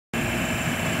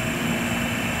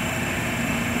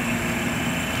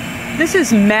This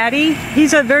is Matty.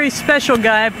 He's a very special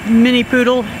guy, mini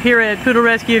poodle here at Poodle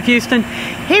Rescue of Houston.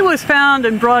 He was found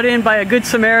and brought in by a Good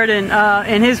Samaritan,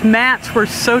 and his mats were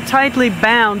so tightly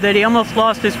bound that he almost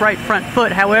lost his right front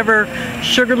foot. However,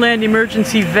 Sugarland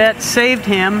emergency vet saved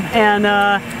him, and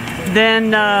then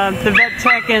the vet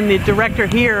tech and the director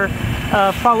here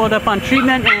followed up on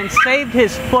treatment and saved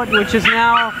his foot, which is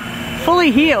now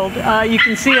fully healed. You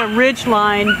can see a ridge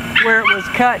line where it was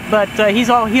cut, but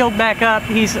he's all healed back up.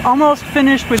 He's almost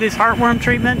finished with his heartworm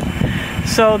treatment.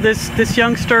 So this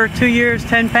youngster, 2 years,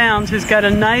 10 pounds, has got a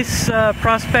nice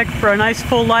prospect for a nice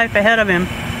full life ahead of him.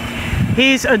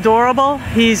 He's adorable.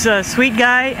 He's a sweet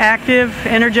guy, active,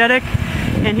 energetic,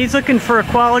 and he's looking for a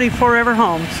quality forever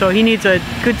home. So he needs a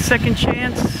good second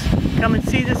chance. Come and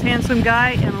see this handsome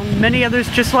guy and many others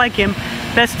just like him.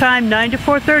 Best time 9 to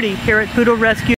 4:30 here at Poodle Rescue.